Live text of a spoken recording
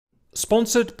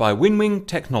Sponsored by Winwing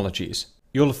Technologies.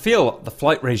 You'll feel the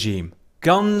flight regime,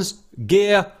 guns,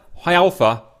 gear, high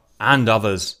alpha, and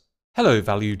others. Hello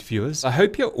valued viewers, I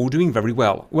hope you're all doing very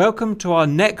well. Welcome to our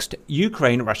next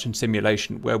Ukraine-Russian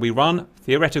simulation, where we run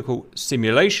theoretical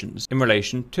simulations in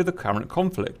relation to the current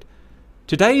conflict.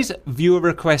 Today's viewer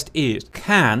request is,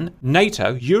 can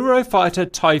NATO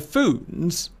Eurofighter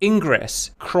Typhoons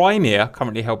ingress Crimea,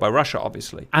 currently held by Russia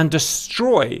obviously, and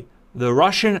destroy the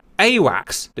Russian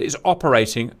AWACS that is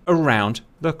operating around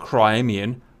the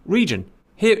Crimean region?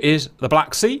 Here is the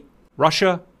Black Sea,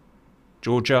 Russia,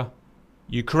 Georgia,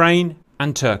 Ukraine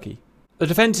and Turkey. The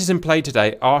defences in play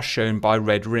today are shown by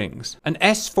red rings. An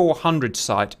S-400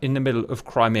 site in the middle of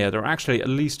Crimea. There are actually at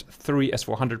least 3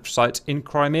 S-400 sites in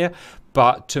Crimea,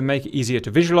 but to make it easier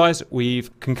to visualise,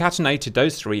 we've concatenated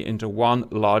those 3 into one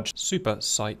large super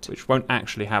site, which won't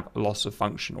actually have a loss of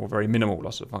function or very minimal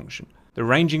loss of function. The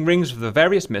ranging rings of the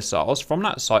various missiles from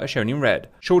that site are shown in red.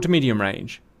 Short to medium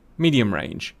range,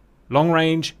 long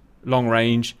range,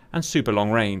 and super long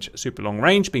range. Super long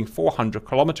range being 400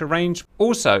 kilometer range.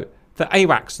 Also, the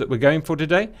AWACS that we're going for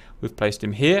today, we've placed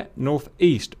him here,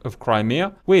 northeast of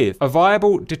Crimea, with a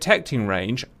viable detecting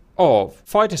range of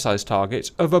fighter-sized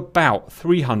targets of about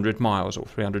 300 miles, or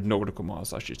 300 nautical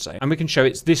miles, I should say. And we can show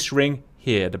it's this ring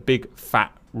here, the big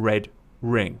fat red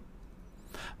ring.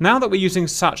 Now that we're using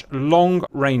such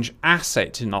long-range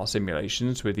assets in our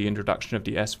simulations with the introduction of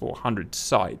the S-400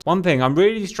 sight, one thing I'm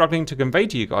really struggling to convey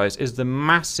to you guys is the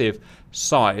massive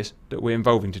size that we're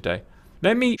involving today.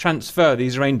 Let me transfer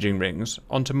these ranging rings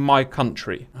onto my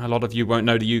country. A lot of you won't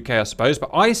know the UK, I suppose,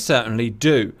 but I certainly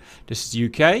do. This is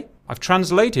UK. I've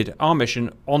translated our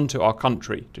mission onto our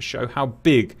country to show how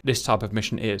big this type of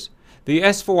mission is. The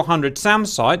S-400 SAM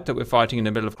site that we're fighting in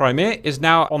the middle of Crimea is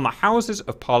now on the Houses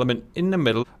of Parliament in the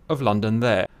middle of London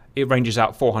there. It ranges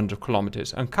out 400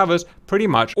 kilometres and covers pretty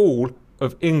much all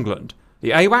of England. The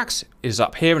AWACS is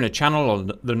up here in a channel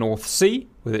on the North Sea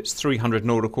with its 300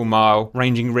 nautical mile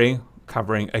ranging ring,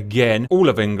 covering again all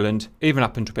of England, even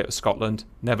up into a bit of Scotland,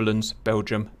 Netherlands,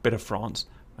 Belgium, bit of France,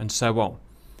 and so on.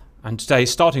 And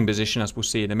today's starting position, as we'll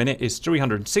see in a minute, is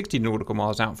 360 nautical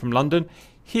miles out from London,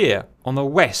 here on the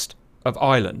west of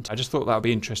Ireland. I just thought that would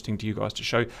be interesting to you guys to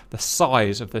show the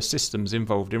size of the systems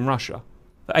involved in Russia.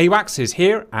 The AWACS is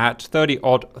here at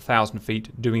 30-odd thousand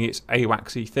feet doing its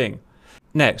AWACS-y thing.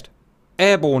 Next,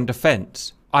 airborne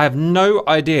defence. I have no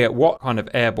idea what kind of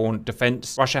airborne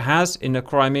defence Russia has in the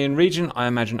Crimean region. I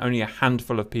imagine only a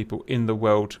handful of people in the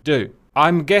world do.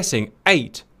 I'm guessing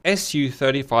 8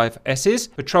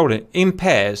 Su-35Ss patrolling in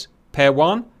pairs. Pair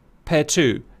 1, Pair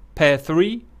 2, Pair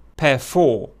 3, Pair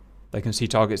 4. They can see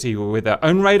targets either with their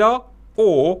own radar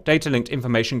or data-linked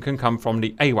information can come from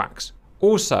the AWACS.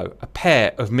 Also, a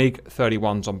pair of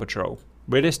MiG-31s on patrol.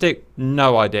 Realistic?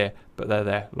 No idea, but they're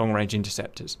there, long-range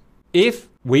interceptors. If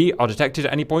we are detected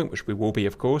at any point, which we will be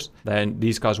of course, then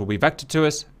these guys will be vectored to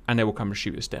us and they will come and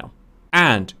shoot us down.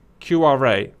 And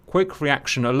QRA, Quick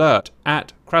Reaction Alert,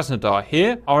 at Krasnodar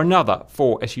here are another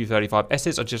 4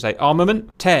 Su-35Ss, I should say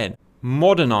armament, 10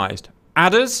 modernised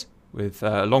adders with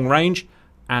long range,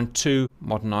 and 2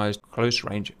 modernised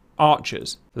close-range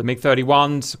Archers. The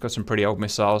MiG-31s have got some pretty old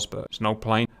missiles, but it's an old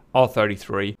plane.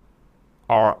 R-33,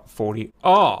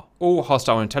 R-40R. All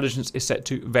hostile intelligence is set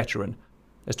to veteran.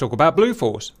 Let's talk about Blue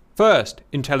Force. First,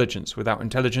 intelligence. Without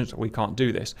intelligence, we can't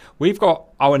do this. We've got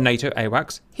our NATO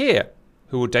AWACS here,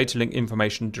 who will data link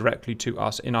information directly to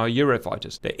us in our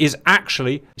Eurofighters. There is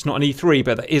actually, it's not an E3,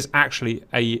 but there is actually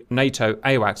a NATO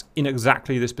AWACS in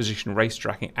exactly this position, race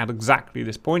tracking at exactly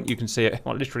this point. You can see it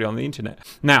literally on the internet.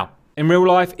 Now, in real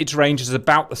life, its range is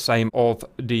about the same of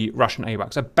the Russian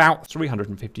AWACS, about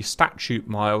 350 statute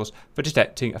miles for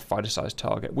detecting a fighter-sized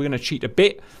target. We're going to cheat a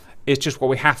bit. It's just what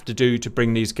we have to do to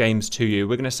bring these games to you.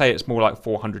 We're going to say it's more like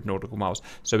 400 nautical miles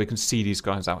so we can see these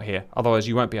guys out here. Otherwise,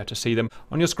 you won't be able to see them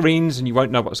on your screens and you won't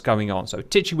know what's going on. So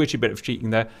titchy-witchy bit of cheating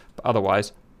there, but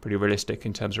otherwise pretty realistic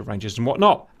in terms of ranges and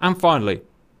whatnot. And finally,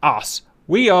 us.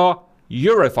 We are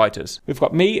Eurofighters. We've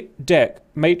got me, Deck,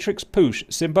 Matrix, Poosh,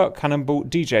 Simba, Cannonball,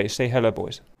 DJ. Say hello,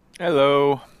 boys.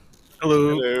 Hello. Hello.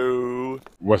 Hello.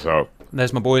 What's up?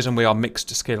 There's my boys and we are mixed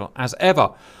skill as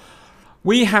ever.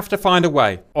 We have to find a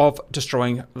way of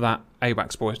destroying that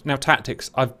AWACS, boys. Now, tactics.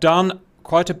 I've done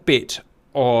quite a bit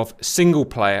of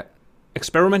single-player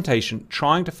experimentation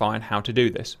trying to find how to do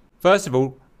this. First of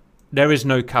all, there is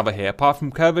no cover here. Apart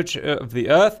from curvature of the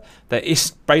Earth, there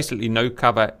is basically no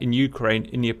cover in Ukraine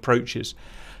in the approaches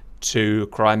to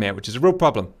Crimea, which is a real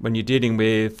problem when you're dealing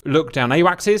with look-down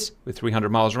AWACSs with 300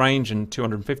 miles range and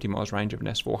 250 miles range of an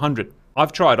S-400.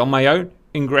 I've tried on my own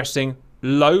ingressing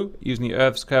low, using the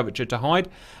Earth's curvature to hide,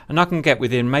 and I can get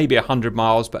within maybe 100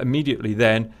 miles, but immediately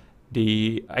then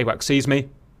the AWACS sees me,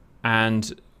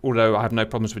 and although I have no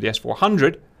problems with the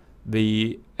S-400,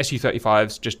 the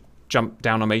Su-35s just jump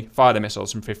down on me, fire their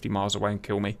missiles from 50 miles away and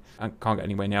kill me. I can't get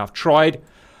anywhere now. I've tried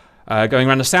going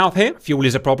around the south here. Fuel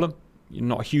is a problem.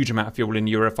 Not a huge amount of fuel in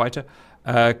the Eurofighter.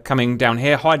 Coming down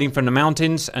here, hiding from the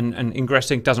mountains and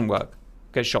ingressing doesn't work.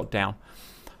 Get shot down.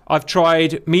 I've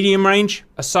tried medium range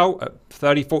assault at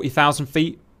 30, 40,000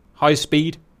 feet, high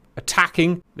speed,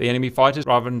 attacking the enemy fighters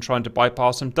rather than trying to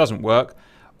bypass them. Doesn't work.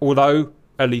 Although,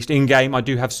 at least in-game, I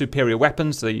do have superior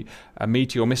weapons. The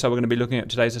Meteor missile we're going to be looking at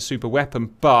today is a super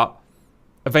weapon, but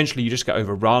eventually you just get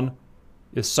overrun.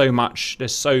 There's so much, 8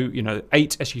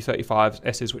 Su-35s,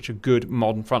 S's, which are good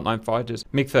modern frontline fighters,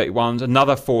 MiG-31s,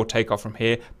 another 4 take off from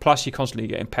here, plus you're constantly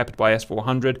getting peppered by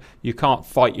S-400. You can't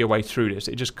fight your way through this.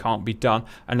 It just can't be done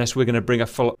unless we're going to bring a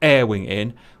full air wing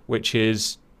in, which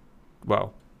is,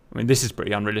 well, I mean, this is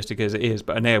pretty unrealistic as it is,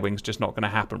 but an air wing's just not going to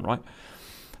happen, right?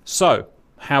 So,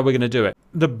 how are we going to do it?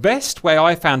 The best way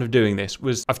I found of doing this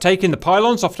was I've taken the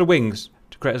pylons off the wings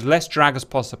to create as less drag as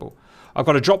possible. I've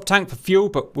got a drop tank for fuel,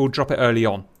 but we'll drop it early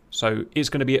on. So it's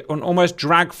going to be an almost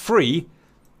drag-free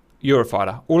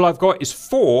Eurofighter. All I've got is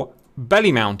 4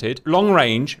 belly-mounted,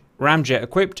 long-range,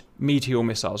 ramjet-equipped Meteor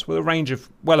missiles with a range of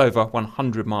well over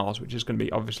 100 miles, which is going to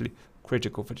be obviously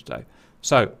critical for today.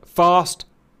 So, fast,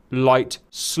 light,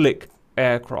 slick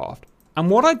aircraft. And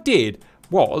what I did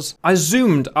was I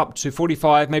zoomed up to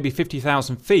 45, maybe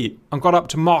 50,000 feet and got up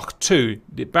to Mach 2,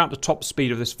 about the top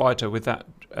speed of this fighter with that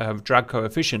drag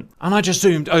coefficient. And I just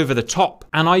zoomed over the top.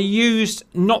 And I used,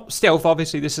 not stealth,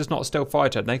 obviously this is not a stealth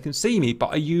fighter, they can see me, but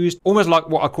I used almost like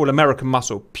what I call American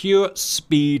muscle, pure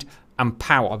speed and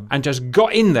power. And just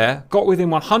got in there, got within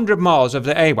 100 miles of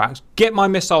the AWACS, get my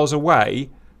missiles away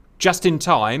just in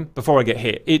time before I get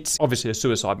hit. It's obviously a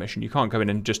suicide mission. You can't go in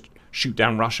and just shoot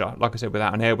down Russia, like I said,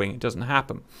 without an air wing. It doesn't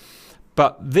happen.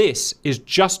 But this is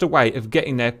just a way of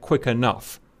getting there quick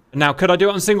enough. Now, could I do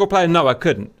it on single player? No, I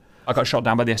couldn't. I got shot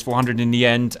down by the S-400 in the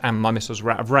end, and my missiles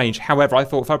were out of range. However, I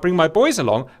thought if I bring my boys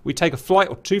along, we take a flight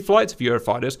or 2 flights of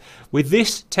Eurofighters. With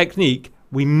this technique,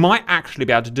 we might actually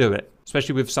be able to do it,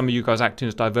 especially with some of you guys acting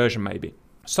as diversion, maybe.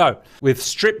 So, with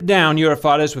stripped down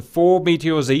Eurofighters with 4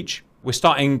 Meteors each, we're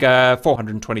starting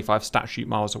 425 stat shoot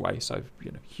miles away, so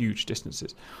huge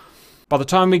distances. By the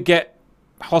time we get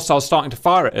hostiles starting to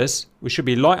fire at us, we should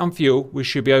be light on fuel, we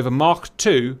should be over Mach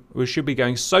 2, we should be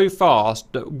going so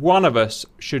fast that one of us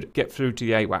should get through to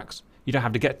the AWACS. You don't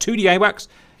have to get to the AWACS,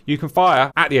 you can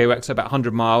fire at the AWACS about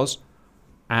 100 miles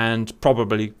and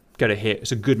probably get a hit.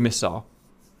 It's a good missile,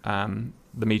 the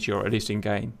Meteor, at least in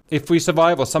game. If we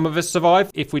survive, or some of us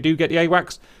survive, if we do get the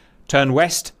AWACS, turn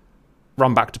west,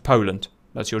 run back to Poland.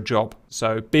 That's your job.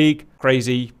 So big,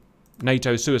 crazy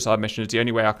NATO suicide mission is the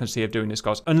only way I can see of doing this,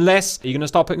 guys. Unless you're going to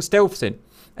start putting stealths in.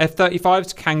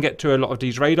 F-35s can get to a lot of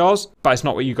these radars, but it's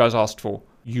not what you guys asked for.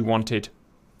 You wanted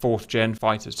 4th gen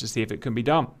fighters to see if it can be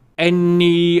done.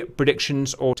 Any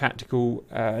predictions or tactical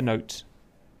notes?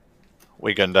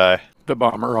 We can die. The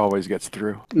bomber always gets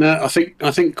through. No, I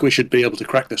think we should be able to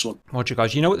crack this one. Roger,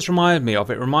 guys. You know what this reminds me of?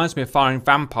 It reminds me of firing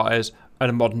vampires at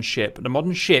a modern ship. The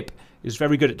modern ship is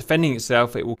very good at defending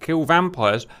itself. It will kill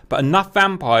vampires, but enough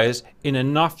vampires in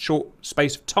enough short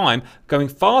space of time, going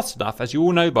fast enough, as you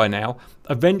all know by now,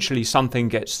 eventually something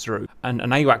gets through. And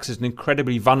an AWACS is an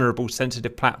incredibly vulnerable,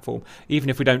 sensitive platform. Even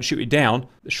if we don't shoot it down,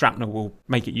 the shrapnel will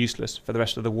make it useless for the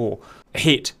rest of the war. A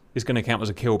hit is going to count as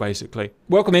a kill, basically.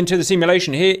 Welcome into the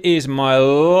simulation. Here is my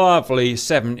lovely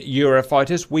 7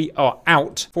 Eurofighters. We are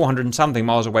out 400 and something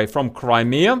miles away from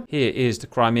Crimea. Here is the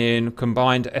Crimean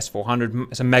combined S-400.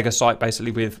 It's a mega site,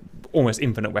 basically, with almost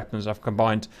infinite weapons. I've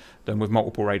combined them with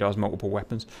multiple radars, multiple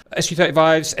weapons.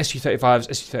 Su-35s,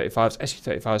 Su-35s, Su-35s,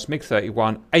 Su-35s,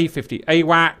 MiG-31, A-50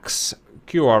 AWACS,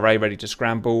 QRA ready to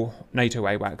scramble, NATO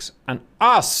AWACS, and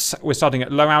us. We're starting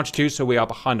at low altitude, so we are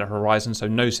behind the horizon, so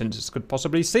no sensors could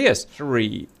possibly see us.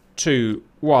 3, 2,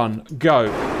 1,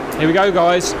 go. Here we go,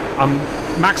 guys. I'm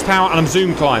max power and I'm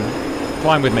zoom climb.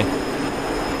 Climb with me.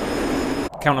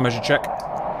 Countermeasure check.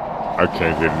 I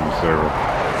can't get in 0.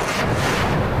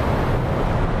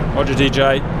 Roger,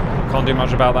 DJ. Can't do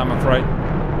much about that, I'm afraid.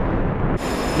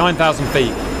 9,000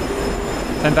 feet.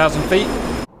 10,000 feet.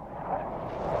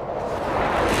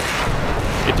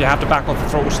 If you have to back off the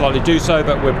throttle slightly, do so,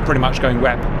 but we're pretty much going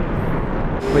web.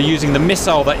 We're using the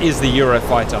missile that is the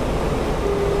Eurofighter.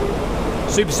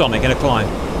 Supersonic in a climb.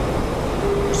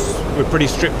 We're pretty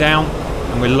stripped down,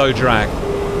 and we're low drag.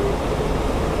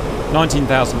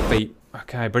 19,000 feet.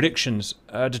 Okay, predictions.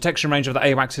 Detection range of the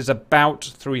AWACS is about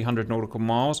 300 nautical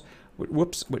miles.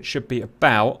 whoops, which should be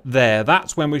about there.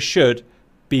 That's when we should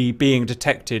be being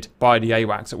detected by the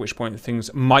AWACS, at which point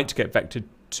things might get vectored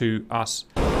to us.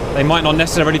 They might not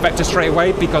necessarily vector straight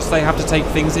away because they have to take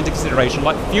things into consideration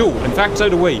like fuel. In fact, so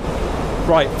do we.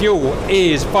 Right, fuel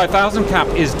is 5,000. Cap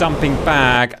is dumping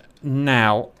bag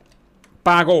now.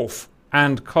 Bag off.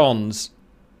 And cons.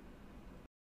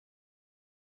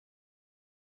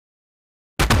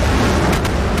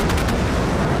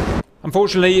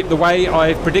 Unfortunately, the way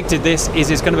I've predicted this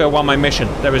is it's going to be a one-man mission.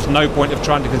 There is no point of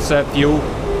trying to conserve fuel.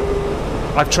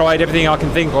 I've tried everything I can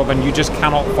think of, and you just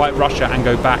cannot fight Russia and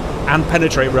go back and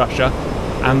penetrate Russia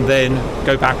and then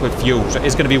go back with fuel. So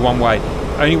it's going to be one way.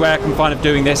 Only way I can find of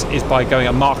doing this is by going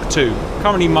a Mark II.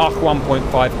 Currently Mark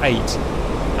 1.58.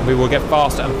 And we will get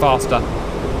faster and faster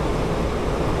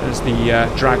as the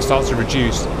drag starts to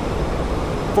reduce.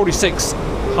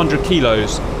 4,600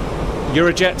 kilos.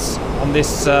 Eurojets on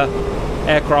this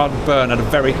aircraft burn at a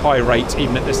very high rate,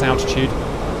 even at this altitude.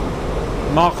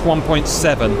 Mark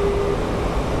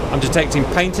 1.7. I'm detecting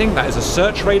painting. That is a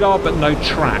search radar, but no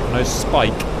track, no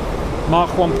spike. Mark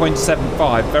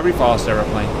 1.75. Very fast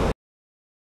aeroplane.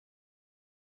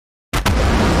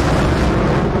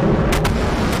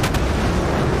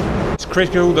 It's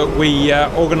critical that we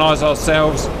organise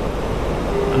ourselves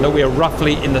and that we are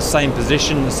roughly in the same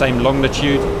position, the same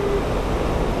longitude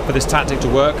for this tactic to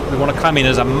work. We want to come in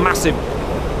as a massive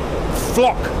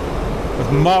flock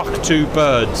of Mark II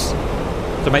birds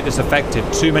to make this effective.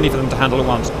 Too many for them to handle at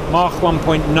once. Mark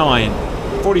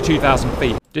 1.9, 42,000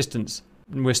 feet distance.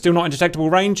 And we're still not in detectable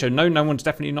range, so no one's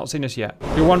definitely not seen us yet.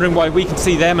 If you're wondering why we can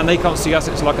see them and they can't see us,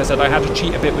 it's like I said, I had to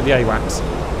cheat a bit with the AWACS,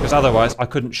 because otherwise I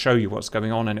couldn't show you what's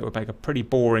going on and it would make a pretty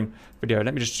boring video.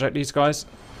 Let me just check these guys.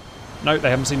 No, they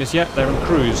haven't seen us yet. They're on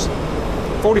cruise.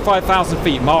 45,000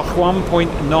 feet, Mark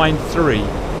 1.93.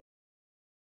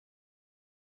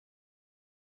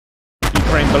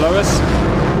 Ukraine below us.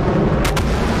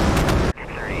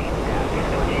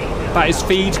 That is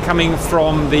feed coming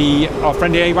from our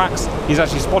friendly AWACS. He's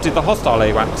actually spotted the hostile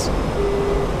AWACS.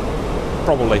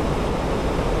 Probably.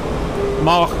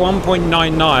 Mark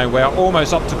 1.99, we're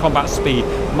almost up to combat speed.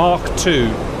 Mark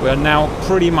 2, we're now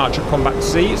pretty much at combat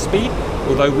speed,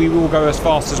 although we will go as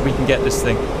fast as we can get this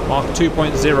thing. Mark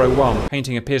 2.01.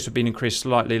 Painting appears to have been increased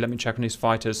slightly. Let me check on these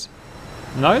fighters.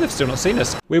 No, they've still not seen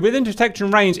us. We're within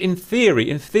detection range. In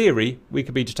theory, we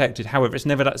could be detected. However, it's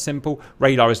never that simple.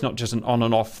 Radar is not just an on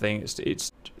and off thing.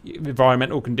 It's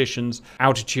environmental conditions,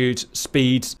 altitudes,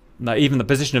 speeds, even the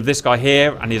position of this guy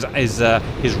here and his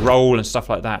role and stuff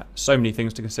like that. So many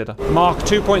things to consider. Mark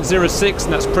 2.06,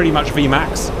 and that's pretty much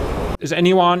VMAX. Is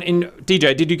anyone in...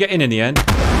 DJ, did you get in the end?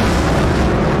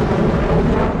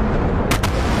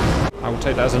 I will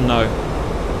take that as a no.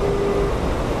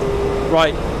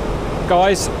 Right.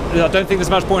 Guys, I don't think there's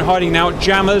much point hiding now.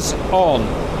 Jammers on.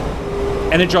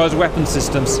 Energized weapon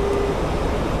systems.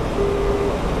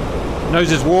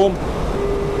 Nose is warm.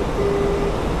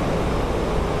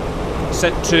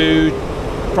 Set to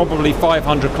probably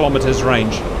 500 kilometers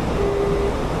range.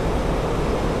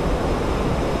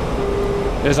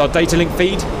 There's our data link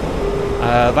feed.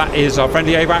 That is our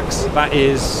friendly AWACS. That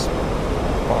is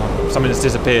something that's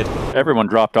disappeared. Everyone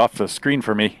dropped off the screen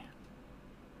for me.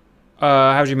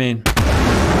 How do you mean?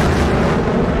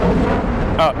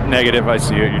 Oh, negative. I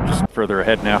see you. You're just further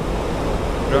ahead now.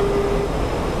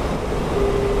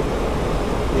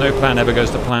 No plan ever goes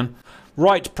to plan.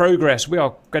 Right, progress. We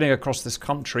are getting across this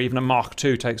country. Even a Mark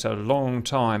II takes a long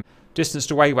time. Distance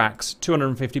to AWACS,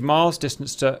 250 miles.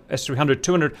 Distance to S300,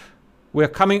 200. We're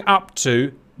coming up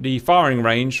to the firing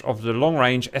range of the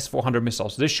long-range S-400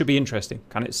 missiles. This should be interesting.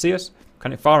 Can it see us?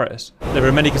 Can it fire at us? There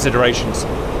are many considerations.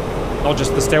 Not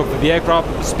just the stealth of the aircraft,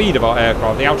 but the speed of our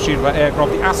aircraft, the altitude of our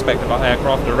aircraft, the aspect of our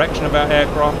aircraft, the direction of our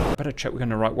aircraft. Better check we're going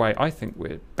the right way. I think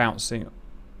we're bouncing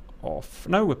off.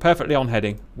 No, we're perfectly on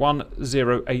heading.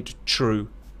 108 true.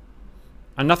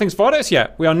 And nothing's fired at us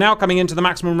yet. We are now coming into the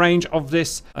maximum range of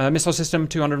this missile system,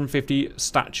 250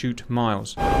 statute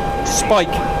miles.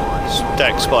 Spike.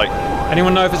 Deck spike.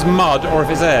 Anyone know if it's mud or if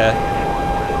it's air?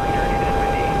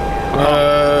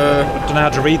 I don't know how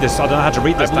to read this. I don't know how to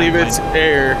read this. I believe it's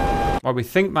air. Well, we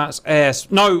think that's air.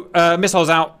 No, missiles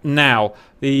out now.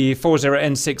 The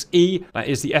 40N6E, that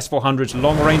is the S-400's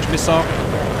long-range missile,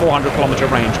 400-kilometer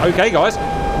range. Okay, guys,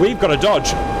 we've got to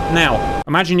dodge. Now,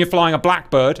 imagine you're flying a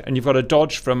Blackbird and you've got to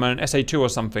dodge from an SA-2 or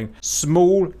something.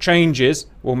 Small changes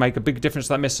will make a big difference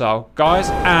to that missile. Guys,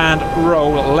 and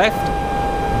roll left.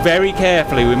 Very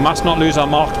carefully, we must not lose our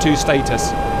Mark II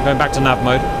status. I'm going back to nav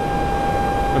mode.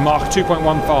 We're Mark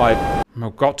 2.15.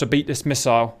 We've got to beat this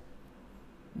missile.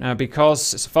 Now,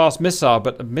 because it's a fast missile,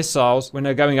 but the missiles, when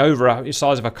they're going over the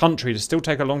size of a country, they still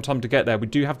take a long time to get there. We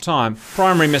do have time.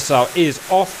 Primary missile is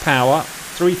off power,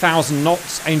 3,000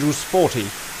 knots, Angels 40.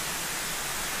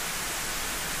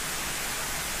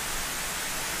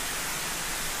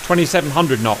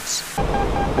 $2,700 knots.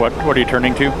 What are you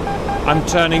turning to? I'm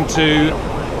turning to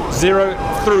 0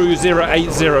 through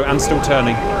 080 and still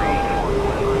turning.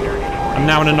 I'm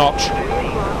now in a notch.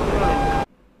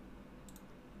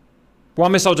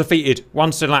 One missile defeated,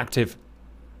 one still active.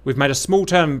 We've made a small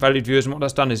turn, valued viewers, and what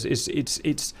that's done is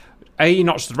it's A,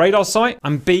 notched the radar sight,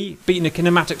 and B, beaten the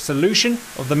kinematic solution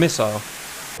of the missile.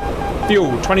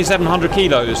 Fuel, 2,700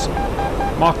 kilos.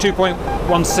 Mark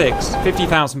 2.16,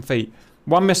 50,000 feet.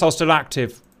 One missile still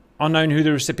active. Unknown who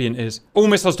the recipient is. All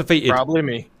missiles defeated. Probably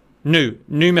me. New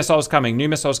missiles coming. New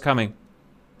missiles coming.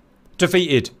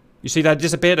 Defeated. You see they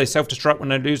disappear. They self-destruct when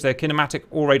they lose their kinematic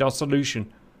or radar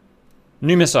solution.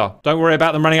 New missile. Don't worry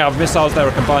about them running out of missiles. They're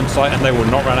a combined site and they will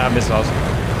not run out of missiles.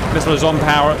 Missile is on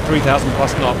power at 3,000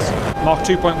 plus knots. Mark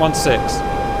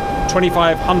 2.16.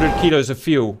 2,500 kilos of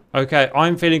fuel. Okay,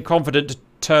 I'm feeling confident to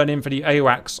turn in for the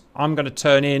AWACS. I'm going to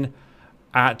turn in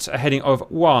at a heading of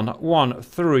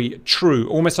 113 true.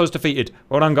 All missiles defeated.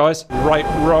 Well done, guys. Right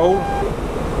roll.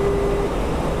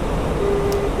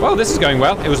 Well, this is going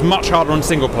well. It was much harder on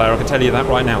single player, I can tell you that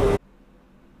right now.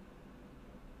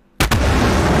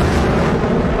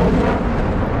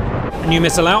 A new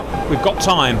missile out. We've got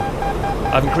time.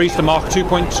 I've increased the Mark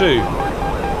 2.2.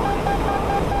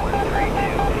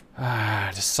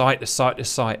 The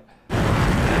sight.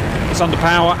 It's under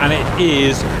power and it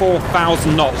is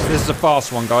 4,000 knots. This is a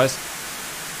fast one, guys.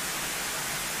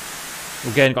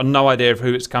 Again, got no idea of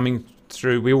who it's coming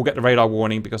through. We all get the radar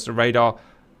warning because the radar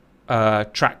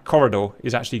track corridor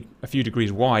is actually a few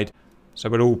degrees wide.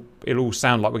 So it'll all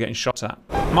sound like we're getting shot at.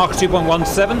 Mark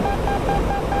 2.17.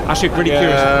 Actually, pretty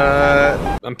curious.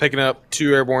 I'm picking up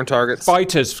 2 airborne targets.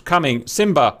 Fighters coming.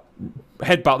 Simba,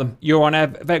 headbutt them. You're on a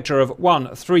vector of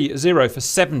 130 for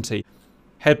 70.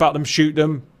 Headbutt them, shoot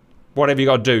them. Whatever you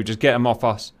got to do, just get them off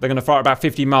us. They're going to fire about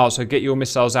 50 miles, so get your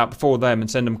missiles out before them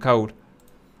and send them cold.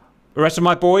 The rest of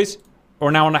my boys are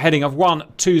now on a heading of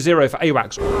 120 for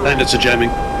AWACS. Bandits are jamming.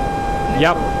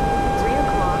 Yep.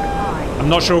 I'm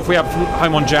not sure if we have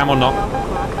home on jam or not.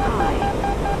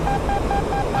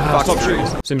 Stop shooting.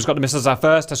 Sim's got the missiles out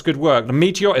first. That's good work. The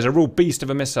Meteor is a real beast of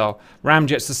a missile.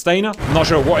 Ramjet Sustainer. I'm not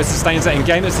sure what it sustains at in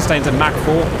game. It sustains at Mach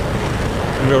 4.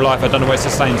 In real life, I don't know where it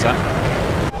sustains at.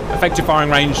 Effective firing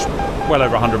range, well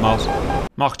over 100 miles.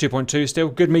 Mark 2.2 still.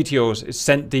 Good meteors. It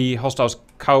sent the hostiles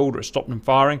cold or it stopped them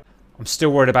firing. I'm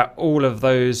still worried about all of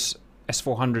those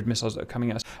S-400 missiles that are coming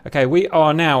at us. Okay, we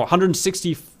are now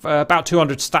 160, about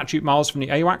 200 statute miles from the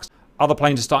AWACS. Other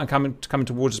planes are starting coming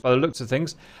towards us by the looks of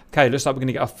things. Okay, looks like we're going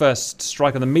to get our first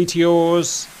strike on the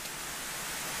meteors.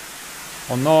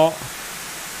 Or not.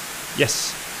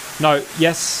 Yes. No.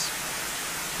 Yes.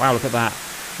 Wow, look at that.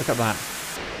 Look at that.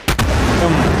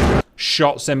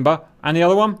 Shot Simba. And the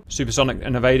other one? Supersonic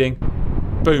and evading.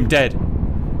 Boom, dead.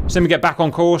 Simba get back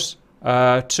on course.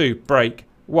 2, break.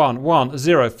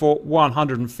 110 for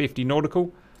 150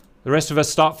 nautical. The rest of us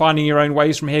start finding your own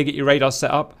ways from here. Get your radar set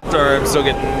up. Sorry, I'm still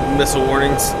getting missile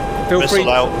warnings. Feel free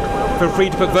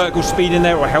to put vertical speed in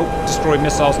there or help destroy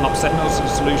missiles and upset missile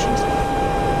solutions.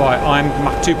 Right, I'm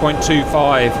Mach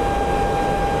 2.25.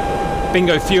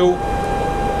 Bingo fuel.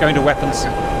 Going to weapons.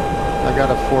 I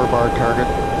got a 4-bar target.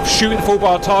 Shoot the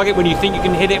 4-bar target when you think you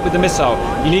can hit it with the missile.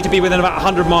 You need to be within about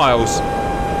 100 miles.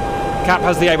 Cap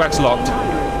has the AWACS locked.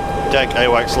 Deck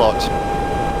AWACS locked.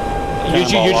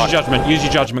 Use your judgment. Use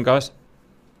your judgment, guys.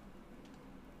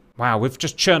 Wow, we've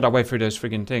just churned our way through those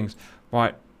friggin' things.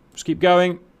 Right, just keep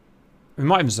going. We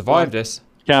might even survive this.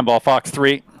 Cannonball Fox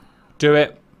 3. Do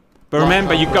it. But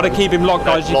remember, you've got to keep him locked,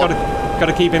 guys. You've got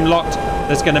to keep him locked.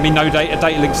 There's going to be no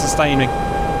data link sustaining.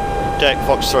 Deck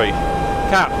Fox 3.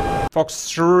 Cap.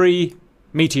 Fox 3.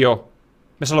 Meteor.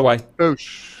 Missile away.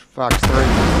 Oosh. Fox 3.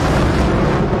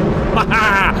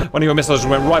 One of your missiles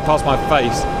went right past my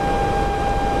face.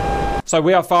 So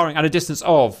we are firing at a distance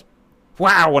of,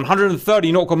 wow,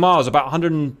 130 nautical miles, about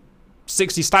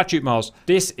 160 statute miles.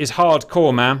 This is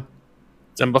hardcore, man.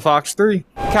 Simba Fox 3.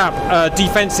 Cap,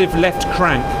 defensive left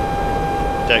crank.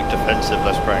 Deck defensive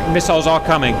left crank. Missiles are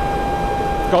coming.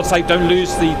 For God's sake, don't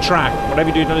lose the track. Whatever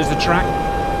you do, don't lose the track.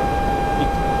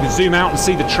 You zoom out and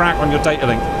see the track on your data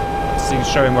link. So you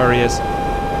can show him where he is.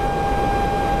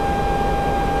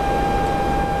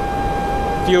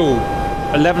 Fuel,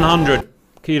 1,100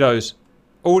 kilos.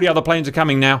 All the other planes are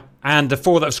coming now. And the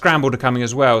 4 that have scrambled are coming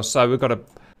as well. So we've got a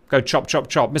Go chop, chop,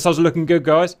 chop. Missiles are looking good,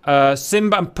 guys.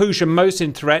 Simba and Poosh are most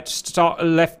in threat. Start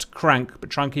left crank, but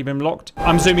try and keep him locked.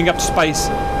 I'm zooming up to space.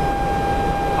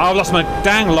 I lost my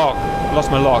dang lock. I lost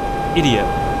my lock. Idiot.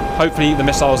 Hopefully the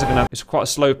missiles are gonna... It's quite a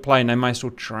slow plane. They may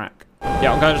still track.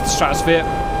 Yeah, I'm going to the stratosphere.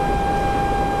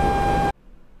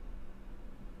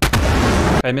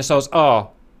 Okay, missiles are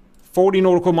 40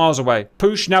 nautical miles away.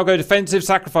 Poosh, now go defensive.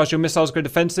 Sacrifice your missiles, go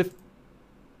defensive.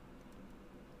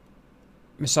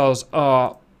 Missiles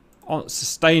are on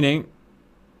sustaining.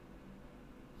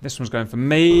 This one's going for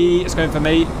me. It's going for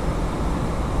me.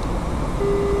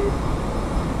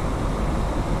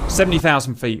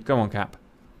 70,000 feet. Go on, Cap.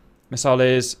 Missile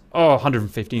is,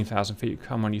 115,000 feet.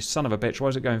 Come on, you son of a bitch. Why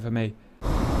is it going for me?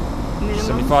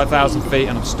 75,000 feet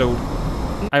and I'm stalled.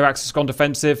 AWACS has gone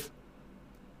defensive.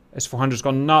 S400's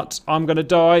gone nuts. I'm gonna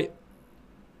die.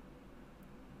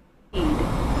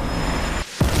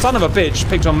 Son of a bitch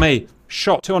picked on me.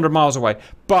 Shot 200 miles away.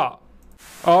 But,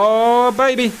 oh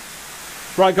baby.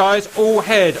 Right guys, all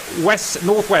head west,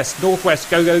 northwest,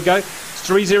 northwest. Go, go, go. It's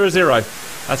 300.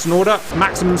 That's an order.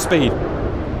 Maximum speed.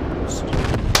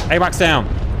 AWACS down.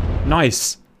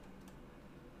 Nice.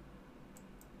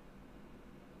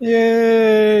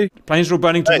 Yay! Planes are all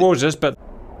burning towards us, but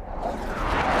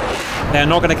they're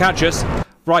not going to catch us.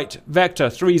 Right, Vector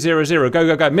 300. Go,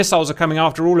 go, go. Missiles are coming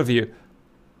after all of you.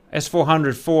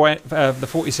 S400, the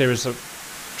 40 series are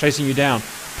chasing you down.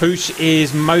 Poosh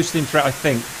is most in threat, I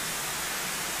think.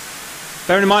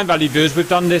 Bear in mind, valued viewers, we've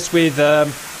done this with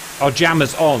our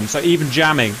jammers on, so even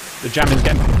jamming, the jamming's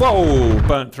getting, whoa,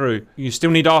 burnt through. You still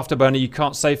need afterburner. You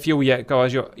can't save fuel yet,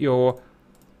 guys. You're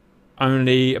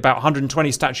only about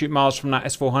 120 statute miles from that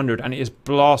S400, and it is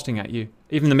blasting at you.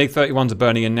 Even the MiG-31s are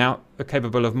burning in now. They're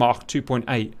capable of Mach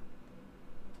 2.8.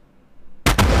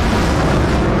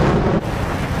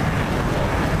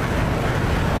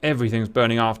 Everything's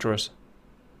burning after us.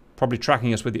 Probably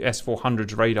tracking us with the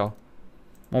S400's radar.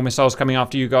 More missiles coming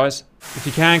after you guys. If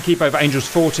you can, keep over Angels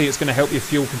 40. It's going to help your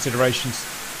fuel considerations.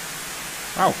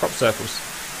 Wow, crop circles.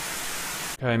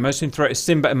 Okay, most in threat is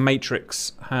Simba and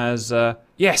Matrix. Has,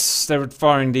 yes, they're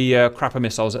firing the crapper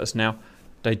missiles at us now.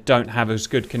 They don't have as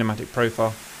good kinematic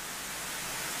profile.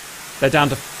 They're down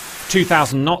to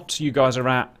 2,000 knots. You guys are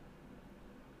at...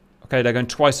 Okay, they're going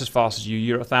twice as fast as you.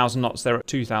 You're at 1,000 knots. They're at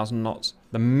 2,000 knots.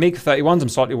 The MiG-31s I'm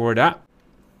slightly worried at.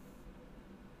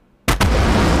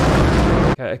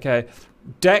 Okay, okay.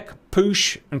 Deck,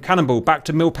 Poosh, and Cannonball back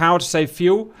to mill power to save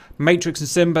fuel. Matrix and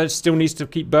Simba still needs to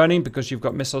keep burning because you've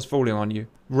got missiles falling on you.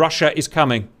 Russia is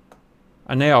coming.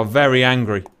 And they are very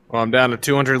angry. Well, I'm down to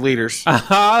 200 liters.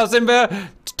 Aha, Simba!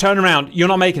 Turn around. You're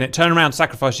not making it. Turn around.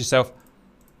 Sacrifice yourself.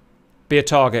 Be a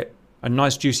target. A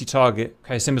nice juicy target.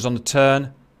 Okay, Simba's on the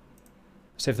turn.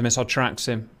 See if the missile tracks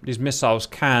him. These missiles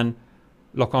can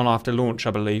lock on after launch,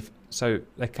 I believe. So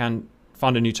they can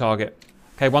find a new target.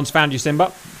 Okay, one's found you,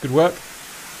 Simba. Good work.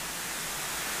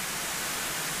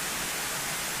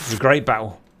 This is a great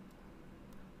battle.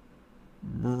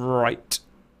 Right.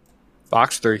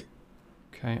 Fox 3.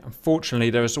 Okay, unfortunately,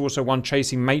 there is also one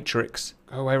chasing Matrix.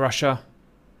 Go away, Russia.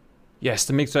 Yes,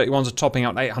 the MiG-31s are topping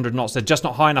out 800 knots. They're just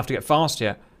not high enough to get fast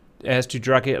yet. Air's too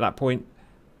draggy at that point.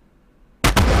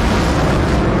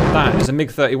 That is a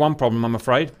MiG-31 problem, I'm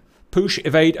afraid. Push,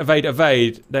 evade, evade,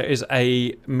 evade. There is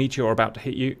a meteor about to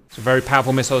hit you. It's a very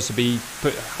powerful missile to be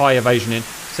put high evasion in.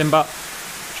 Simba,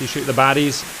 you shoot the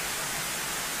baddies.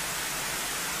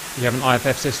 You have an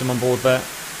IFF system on board there.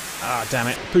 Ah, damn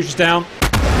it. Push is down.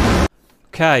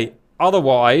 Okay,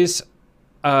 otherwise,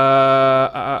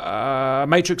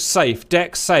 Matrix safe,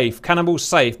 Deck safe, Cannonball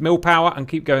safe, mill power, and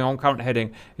keep going on. Current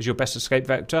heading is your best escape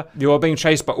vector. You are being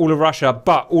chased by all of Russia,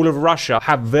 but all of Russia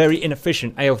have very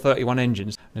inefficient AL-31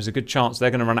 engines. There's a good chance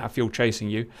they're going to run out of fuel chasing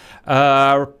you.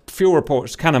 Fuel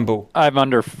reports, Cannonball. I'm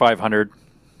under 500.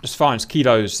 That's fine, it's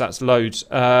kilos, that's loads.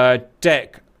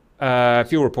 Deck,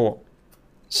 fuel report.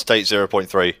 State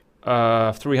 0.3.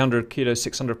 300 kilos,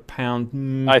 600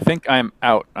 pound. I think I'm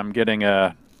out. I'm getting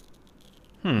a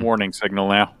warning signal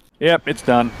now. Yep, it's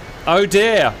done. Oh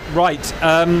dear. Right.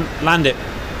 Land it.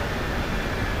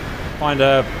 Find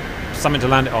something to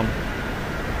land it on.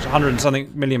 It's a 100 and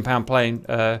something million pound plane.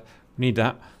 Need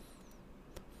that.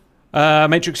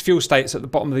 Matrix fuel state's at the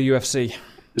bottom of the UFC.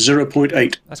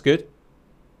 0.8. That's good.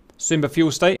 Simba fuel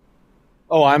state.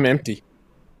 Oh, I'm empty.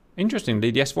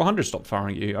 Interestingly, the S400 stopped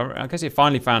firing at you. I guess it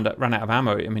finally ran out of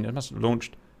ammo. I mean, it must have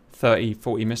launched 30,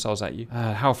 40 missiles at you.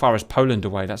 How far is Poland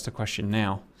away? That's the question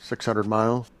now. 600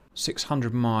 miles.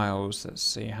 600 miles. Let's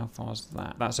see, how far is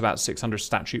that? That's about 600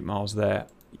 statute miles there.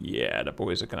 Yeah, the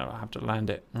boys are going to have to land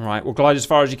it. All right, well, glide as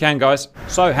far as you can, guys.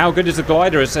 So, how good is the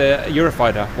glider as a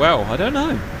Eurofighter? Well, I don't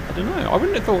know. I don't know. I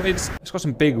wouldn't have thought it's got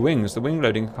some big wings. The wing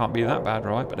loading can't be that bad,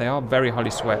 right? But they are very highly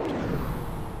swept,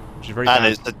 which is very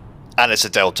bad. And it's a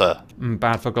delta.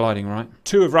 Bad for gliding, right?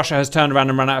 2 of Russia has turned around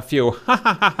and run out of fuel. Ha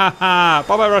ha ha ha ha!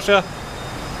 Bye bye, Russia.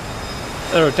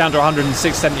 They're down to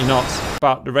 170 knots,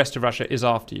 but the rest of Russia is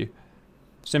after you.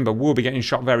 Simba will be getting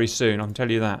shot very soon, I can tell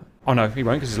you that. Oh no, he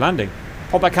won't because he's landing.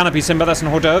 Pop that canopy, Simba, that's an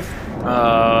hors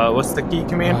d'oeuvre. What's the key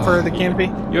command for the canopy?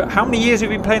 How many years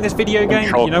have you been playing this video game?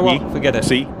 Control You know what? E. Forget it.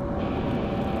 C.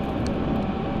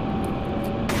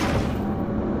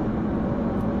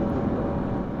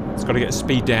 It's got to get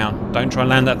speed down. Don't try and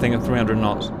land that thing at 300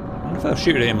 knots. I wonder if they'll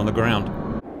shoot at him on the ground.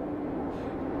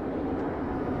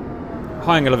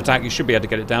 High angle of attack, you should be able to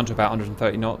get it down to about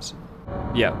 130 knots.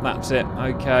 Yeah, that's it.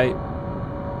 Okay.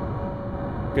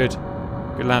 Good.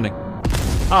 Good landing.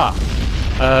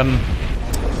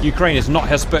 Ukraine is not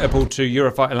hospitable to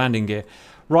Eurofighter landing gear.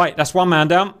 Right, that's one man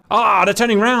down. They're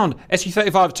turning round.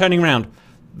 Su-35 turning round.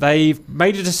 They've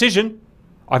made a decision.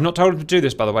 I've not told them to do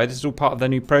this, by the way. This is all part of their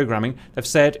new programming. They've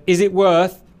said, is it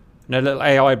worth, no little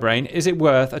AI brain, is it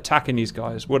worth attacking these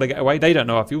guys? Will they get away? They don't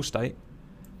know our fuel state.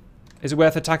 Is it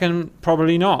worth attacking?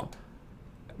 Probably not.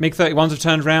 MiG-31s have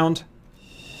turned round.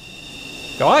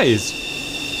 Guys.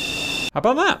 How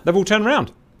about that? They've all turned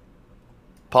round.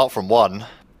 Apart from one.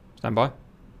 Stand by.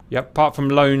 Yep, apart from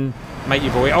lone matey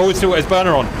boy. Oh, it's still got his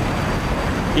burner on.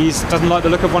 He doesn't like the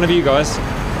look of one of you guys.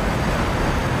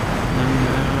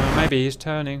 Maybe he's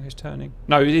turning. He's turning.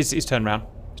 No, he's turned round.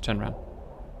 He's turned round.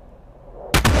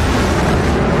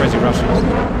 Crazy Russians.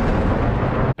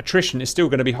 Attrition is still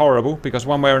going to be horrible because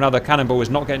one way or another Cannonball is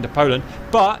not getting to Poland.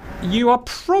 But you are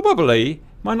probably,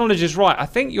 my knowledge is right, I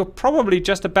think you're probably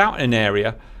just about in an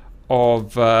area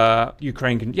of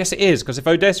Ukraine. Yes, it is, because if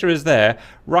Odessa is there,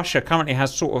 Russia currently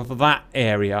has sort of that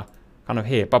area kind of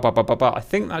here. But I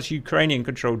think that's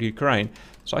Ukrainian-controlled Ukraine.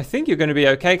 So I think you're going to be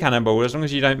okay, Cannonball, as long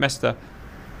as you don't mess the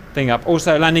thing up.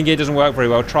 Also, landing gear doesn't work very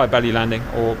well. Try belly landing,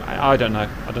 or I don't know.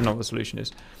 I don't know what the solution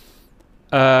is.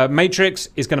 Matrix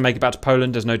is going to make it back to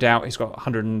Poland, there's no doubt. He's got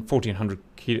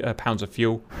 1,400 pounds of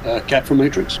fuel. Cat from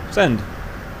Matrix. Send.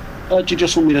 Do you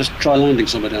just want me to try landing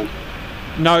somewhere down?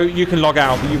 No, you can log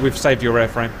out. We've saved your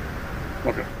airframe.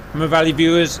 Okay. Remember, value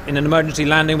viewers, in an emergency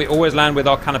landing, we always land with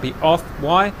our canopy off.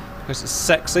 Why? Because it's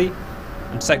sexy,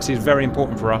 and sexy is very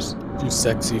important for us. Too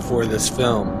sexy for this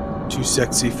film. Too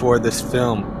sexy for this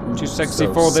film. Too sexy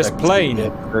for this plane.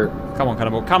 Come on,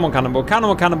 Cannonball. Come on, Cannonball. Come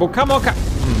on, Cannonball. Come on,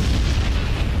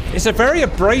 It's a very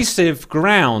abrasive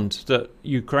ground that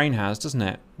Ukraine has, doesn't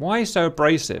it? Why so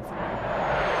abrasive?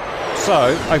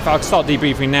 So, I'll start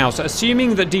debriefing now. So,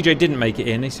 assuming that DJ didn't make it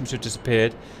in, he seems to have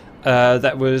disappeared.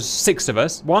 That was 6 of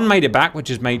us. 1 made it back, which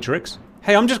is Matrix.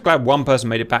 Hey, I'm just glad 1 person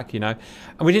made it back, you know.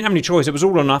 And we didn't have any choice. It was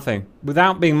all or nothing.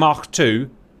 Without being Mark II,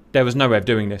 there was no way of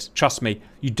doing this. Trust me,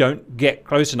 you don't get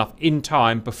close enough in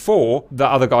time before the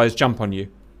other guys jump on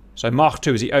you. So Mark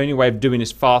II is the only way of doing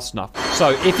this fast enough.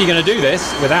 So if you're going to do this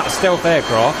without a stealth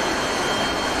aircraft...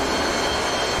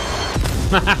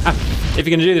 if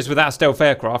you're going to do this without a stealth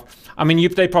aircraft, I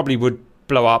mean, they probably would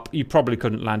blow up. You probably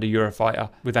couldn't land a Eurofighter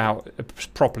without a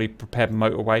properly prepared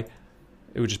motorway.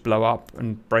 It would just blow up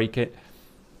and break it.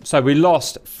 So we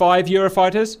lost 5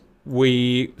 Eurofighters.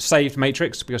 We saved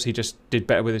Matrix because he just did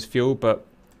better with his fuel, but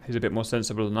he's a bit more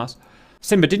sensible than us.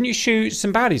 Simba, didn't you shoot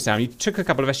some baddies down? You took a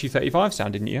couple of Su-35s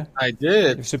down, didn't you? I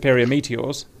did. With superior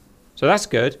meteors. So that's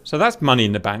good. So that's money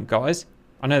in the bank, guys.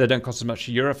 I know they don't cost as much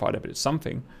as a Eurofighter, but it's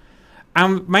something.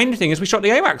 And main thing is we shot the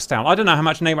AWACS down. I don't know how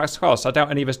much an AWACS costs. I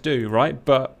doubt any of us do, right?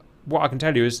 But what I can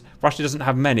tell you is Russia doesn't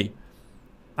have many.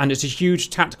 And it's a huge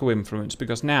tactical influence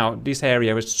because now this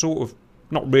area is sort of,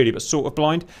 not really, but sort of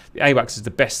blind. The AWACS is the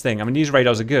best thing. I mean, these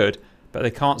radars are good, but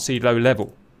they can't see low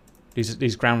level.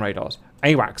 These ground radars.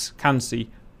 AWACS can see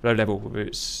low level with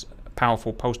its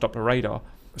powerful pulse-Doppler radar.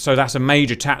 So that's a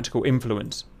major tactical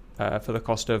influence for the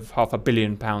cost of £500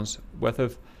 million worth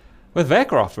of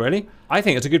aircraft, really. I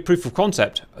think it's a good proof of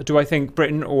concept. Do I think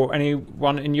Britain or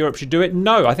anyone in Europe should do it?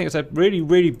 No, I think it's a really,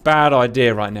 really bad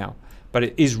idea right now. But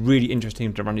it is really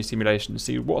interesting to run these simulations to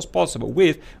see what's possible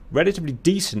with relatively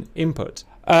decent input.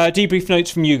 Debrief notes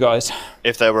from you guys.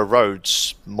 If there were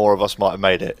roads, more of us might have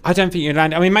made it. I don't think you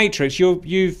land. I mean, Matrix, you're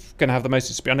going to have the most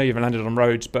experience. I know you've landed on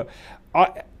roads, but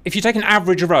if you take an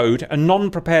average road, a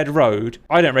non-prepared road,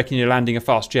 I don't reckon you're landing a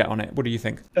fast jet on it. What do you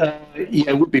think? Yeah,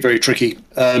 it would be very tricky.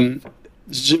 0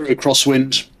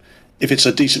 crosswind. If it's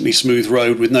a decently smooth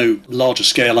road with no larger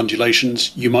scale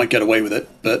undulations, you might get away with it.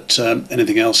 But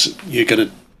anything else, you're going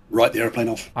to write the airplane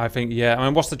off. I think, yeah. I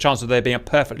mean, what's the chance of there being a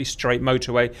perfectly straight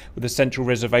motorway with a central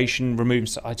reservation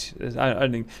removed? I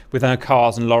don't think with no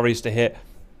cars and lorries to hit.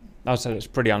 I'd say it's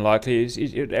pretty unlikely.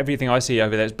 Everything I see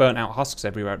over there is burnt out husks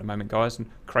everywhere at the moment, guys, and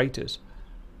craters.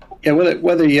 Yeah,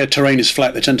 where the terrain is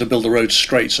flat, they tend to build the roads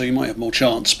straight, so you might have more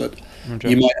chance, but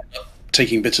you might end up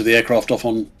taking bits of the aircraft off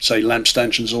on, say, lamp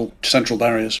stanchions or central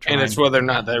barriers. And it's whether or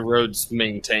not that road's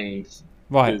maintained.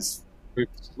 Right. Because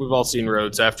we've all seen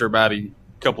roads after about a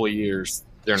couple of years,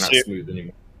 they're not smooth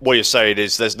anymore. What you're saying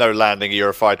is there's no landing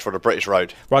Eurofighter on a British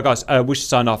road. Right, guys, we should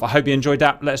sign off. I hope you enjoyed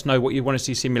that. Let us know what you want to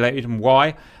see simulated and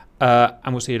why. And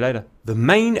we'll see you later. The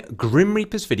main Grim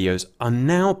Reapers videos are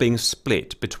now being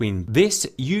split between this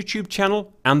YouTube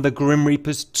channel and the Grim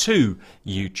Reapers 2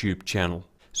 YouTube channel.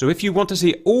 So if you want to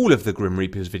see all of the Grim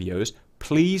Reapers videos,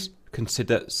 please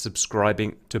consider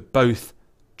subscribing to both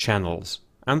channels.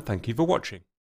 And thank you for watching.